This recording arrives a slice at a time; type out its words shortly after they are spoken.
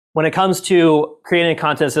When it comes to creating a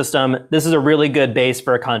content system, this is a really good base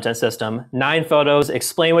for a content system. 9 photos,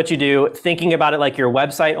 explain what you do, thinking about it like your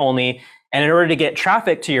website only. And in order to get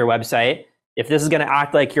traffic to your website, if this is going to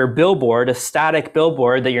act like your billboard, a static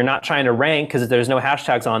billboard that you're not trying to rank because there's no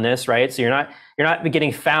hashtags on this, right? So you're not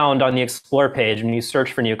getting found on the Explore page when you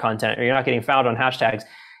search for new content, or you're not getting found on hashtags.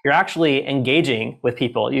 You're actually engaging with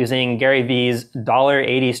people using Gary Vee's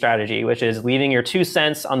 $1.80 strategy, which is leaving your 2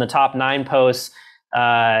 cents on the top 9 posts,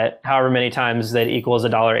 however many times that equals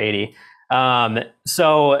 $1.80.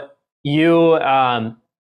 So you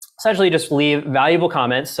essentially just leave valuable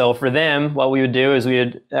comments. So for them, what we would do is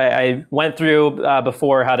I went through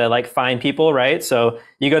before how to like find people, right? So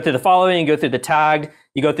you go through the following, you go through the tagged,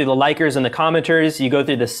 you go through the likers and the commenters, you go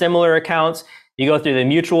through the similar accounts, you go through the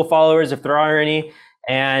mutual followers if there are any,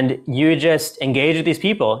 and you just engage with these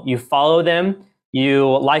people. You follow them,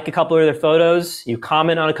 you like a couple of their photos, you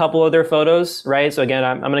comment on a couple of their photos, right? So again,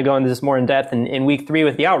 I'm going to go into this more in depth in week 3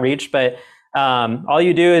 with the outreach, but all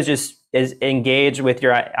you do is engage with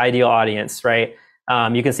your ideal audience, right?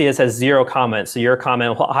 You can see this has 0 comments. So your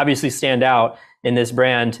comment will obviously stand out in this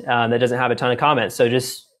brand that doesn't have a ton of comments. So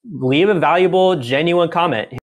just leave a valuable, genuine comment.